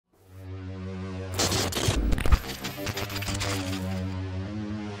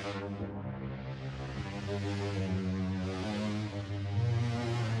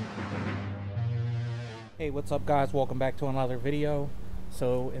Hey, what's up guys? Welcome back to another video.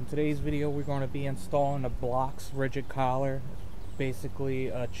 So in today's video we're going to be installing a Blox Rigid collar. Basically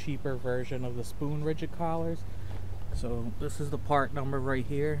a cheaper version of the spoon rigid collars. So this is the part number right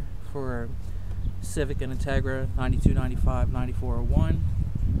here for Civic and Integra 9295 9401.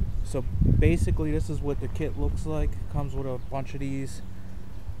 So basically this is what the kit looks like. It comes with a bunch of these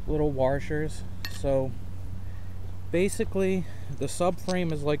little washers. So basically the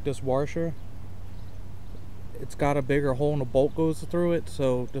subframe is like this washer. It's got a bigger hole and a bolt goes through it,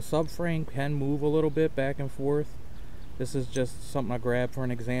 so the subframe can move a little bit back and forth. This is just something I grabbed for an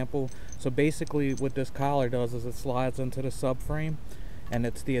example. So basically what this collar does is it slides into the subframe and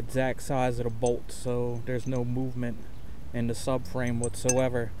it's the exact size of the bolt, so there's no movement in the subframe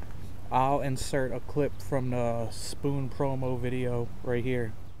whatsoever. I'll insert a clip from the spoon promo video right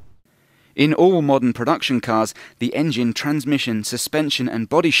here. In all modern production cars, the engine, transmission, suspension and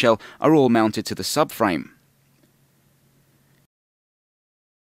body shell are all mounted to the subframe.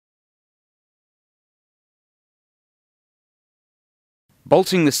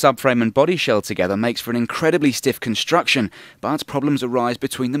 Bolting the subframe and body shell together makes for an incredibly stiff construction, but problems arise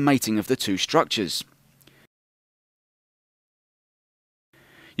between the mating of the two structures.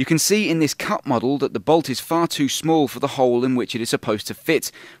 You can see in this cut model that the bolt is far too small for the hole in which it is supposed to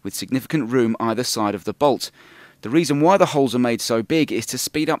fit, with significant room either side of the bolt. The reason why the holes are made so big is to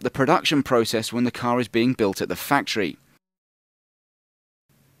speed up the production process when the car is being built at the factory.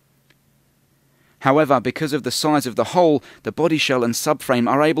 However, because of the size of the hole, the body shell and subframe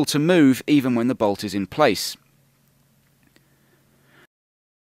are able to move even when the bolt is in place.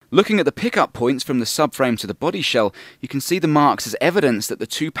 Looking at the pickup points from the subframe to the body shell, you can see the marks as evidence that the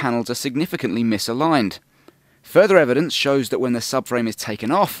two panels are significantly misaligned. Further evidence shows that when the subframe is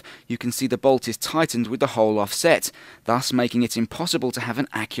taken off, you can see the bolt is tightened with the hole offset, thus making it impossible to have an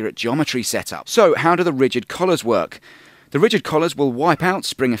accurate geometry setup. So, how do the rigid collars work? The rigid collars will wipe out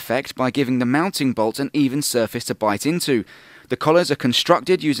spring effect by giving the mounting bolt an even surface to bite into. The collars are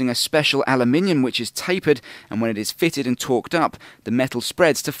constructed using a special aluminium which is tapered, and when it is fitted and torqued up, the metal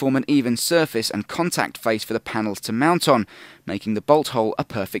spreads to form an even surface and contact face for the panels to mount on, making the bolt hole a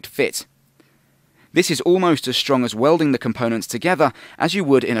perfect fit. This is almost as strong as welding the components together as you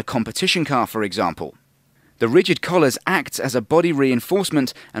would in a competition car, for example. The rigid collars act as a body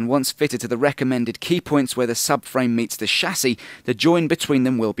reinforcement, and once fitted to the recommended key points where the subframe meets the chassis, the join between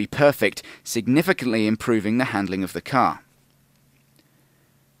them will be perfect, significantly improving the handling of the car.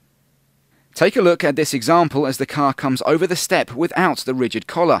 Take a look at this example as the car comes over the step without the rigid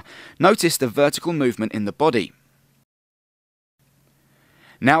collar. Notice the vertical movement in the body.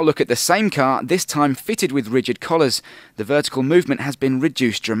 Now look at the same car, this time fitted with rigid collars. The vertical movement has been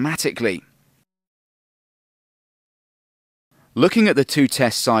reduced dramatically. Looking at the two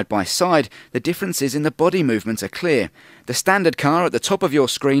tests side by side, the differences in the body movement are clear. The standard car at the top of your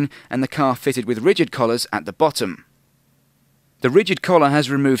screen and the car fitted with rigid collars at the bottom. The rigid collar has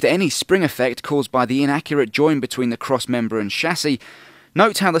removed any spring effect caused by the inaccurate join between the cross member and chassis.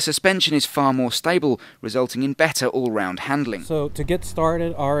 Note how the suspension is far more stable, resulting in better all-round handling. So to get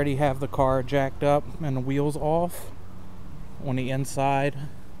started, I already have the car jacked up and the wheels off on the inside.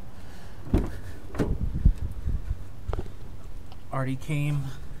 Already came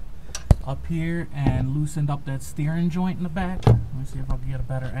up here and loosened up that steering joint in the back. Let me see if I can get a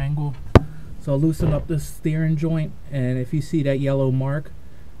better angle. So I loosened up this steering joint, and if you see that yellow mark,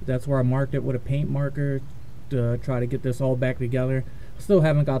 that's where I marked it with a paint marker to try to get this all back together. Still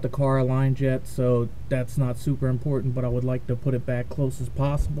haven't got the car aligned yet, so that's not super important, but I would like to put it back close as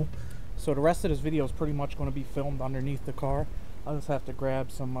possible. So the rest of this video is pretty much going to be filmed underneath the car. I'll just have to grab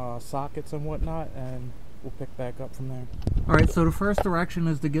some sockets and whatnot, and we'll pick back up from there. Alright, so the first direction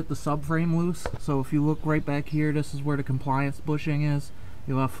is to get the subframe loose. So if you look right back here, this is where the compliance bushing is.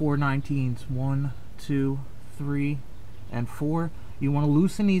 You'll have 4 19s, 1, 2, 3, and 4. You want to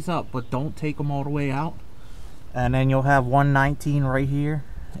loosen these up, but don't take them all the way out. And then you'll have 1 19 right here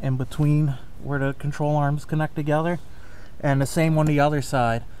in between where the control arms connect together. And the same on the other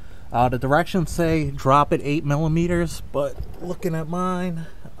side. The directions say drop it 8 millimeters, but looking at mine,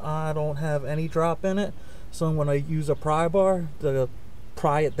 I don't have any drop in it. So I'm going to use a pry bar to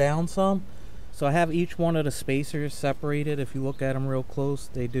pry it down some. So I have each one of the spacers separated. If you look at them real close,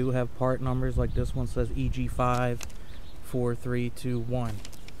 they do have part numbers, like this one says EG5 4321.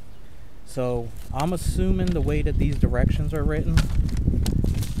 So I'm assuming the way that these directions are written,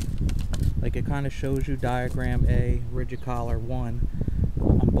 like it kind of shows you diagram A, rigid collar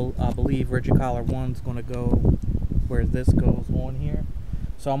 1. I believe rigid collar 1 is going to go where this goes on here.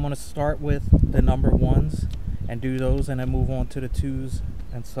 So I'm going to start with the number 1s and do those, and then move on to the 2s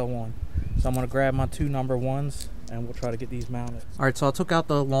and so on. So I'm going to grab my 2 number 1s and we'll try to get these mounted. Alright, so I took out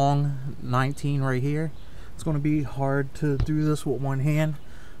the long 19 right here. It's going to be hard to do this with one hand,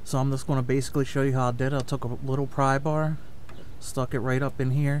 so I'm just going to basically show you how I did it. I took a little pry bar, stuck it right up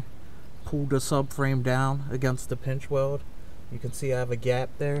in here, pulled the subframe down against the pinch weld. You can see I have a gap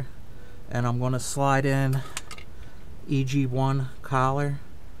there, and I'm going to slide in EG1 collar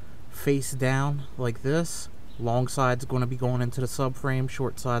face down like this. Long side's going to be going into the subframe,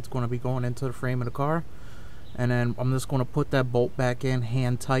 short side's going to be going into the frame of the car. And then I'm just going to put that bolt back in,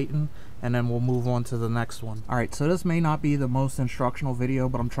 hand tighten, and then we'll move on to the next one. Alright, so this may not be the most instructional video,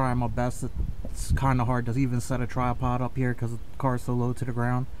 but I'm trying my best. It's kind of hard to even set a tripod up here because the car's so low to the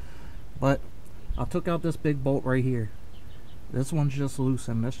ground. But I took out this big bolt right here. This one's just loose,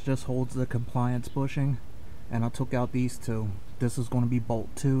 and this just holds the compliance bushing. And I took out these 2. This is going to be bolt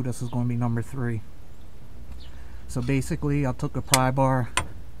 2, this is going to be number 3. So basically I took a pry bar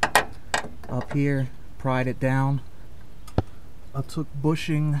up here, pried it down. I took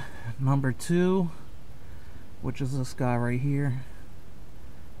bushing number 2, which is this guy right here.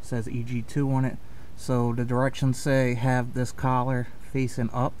 It says EG2 on it. So the directions say have this collar facing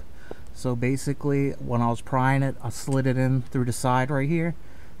up. So basically when I was prying it, I slid it in through the side right here,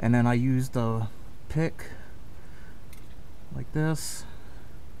 and then I used the pick like this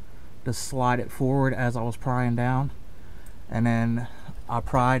to slide it forward as I was prying down, and then I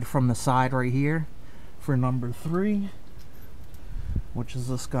pried from the side right here for number 3, which is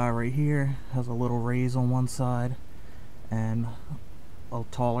this guy right here. Has a little raise on one side and a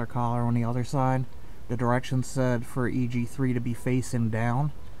taller collar on the other side. The directions said for EG3 to be facing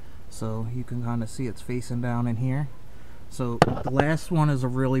down, so you can kind of see it's facing down in here. So the last one is a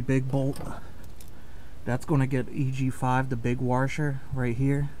really big bolt. That's going to get EG5, the big washer right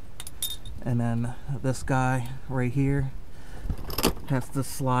here, and then this guy right here has to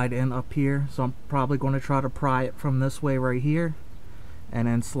slide in up here. So I'm probably going to try to pry it from this way right here and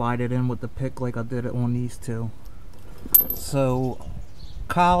then slide it in with the pick like I did it on these 2. So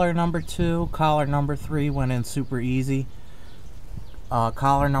collar number 2, collar number 3 went in super easy.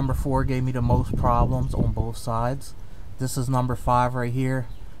 Collar number 4 gave me the most problems on both sides. This is number 5 right here,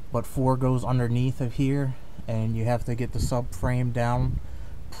 but 4 goes underneath of here, and you have to get the subframe down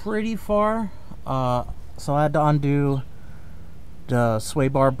pretty far. So I had to undo the sway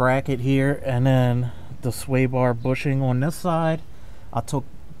bar bracket here, and then the sway bar bushing on this side.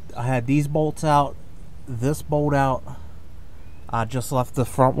 I had these bolts out, this bolt out. I just left the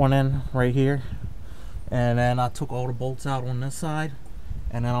front one in right here, and then I took all the bolts out on this side,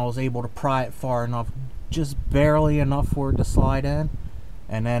 and then I was able to pry it far enough, just barely enough for it to slide in,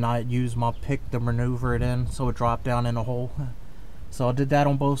 and then I used my pick to maneuver it in so it dropped down in a hole. So I did that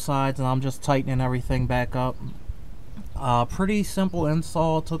on both sides, and I'm just tightening everything back up. Pretty simple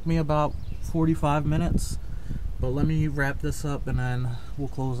install. It took me about 45 minutes. But let me wrap this up and then we'll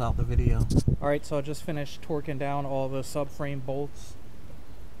close out the video. Alright, so I just finished torquing down all the subframe bolts.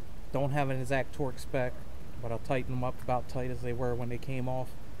 Don't have an exact torque spec, but I'll tighten them up about tight as they were when they came off.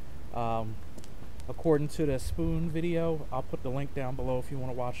 According to the spoon video, I'll put the link down below if you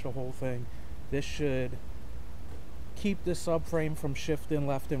want to watch the whole thing. This should keep the subframe from shifting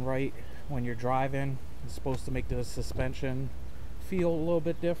left and right when you're driving. It's supposed to make the suspension feel a little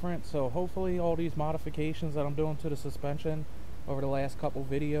bit different. So hopefully all these modifications that I'm doing to the suspension over the last couple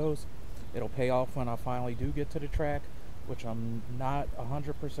videos, it'll pay off when I finally do get to the track, which I'm not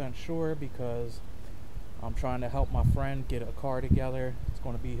 100% sure because I'm trying to help my friend get a car together. It's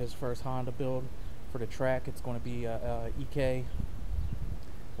going to be his first Honda build for the track. It's going to be a EK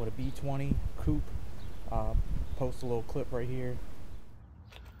with a B20 coupe. Post a little clip right here.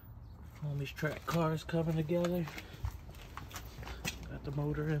 All these track cars coming together. Got the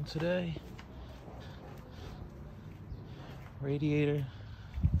motor in today. Radiator.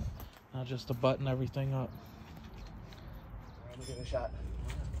 Now just to button everything up. Let me give it a shot.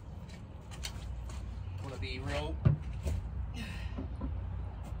 Want to be real.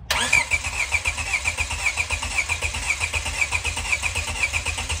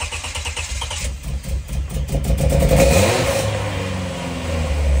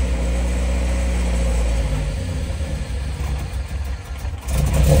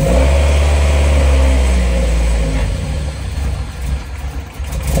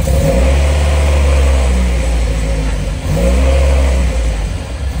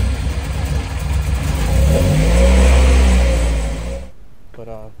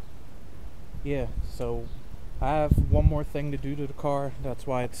 Yeah, so I have one more thing to do to the car. That's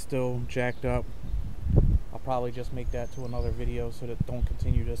why it's still jacked up. I'll probably just make that to another video so that don't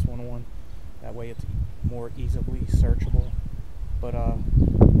continue this one on. That way it's more easily searchable. But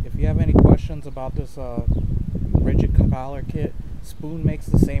if you have any questions about this rigid collar kit, Spoon makes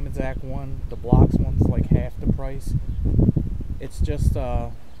the same exact one. The Blox one's like half the price. It's just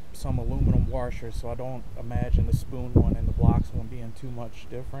some aluminum washers, so I don't imagine the Spoon one and the Blox one being too much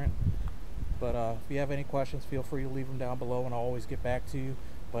different. But if you have any questions, feel free to leave them down below and I'll always get back to you.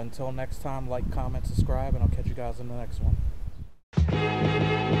 But until next time, like, comment, subscribe, and I'll catch you guys in the next one.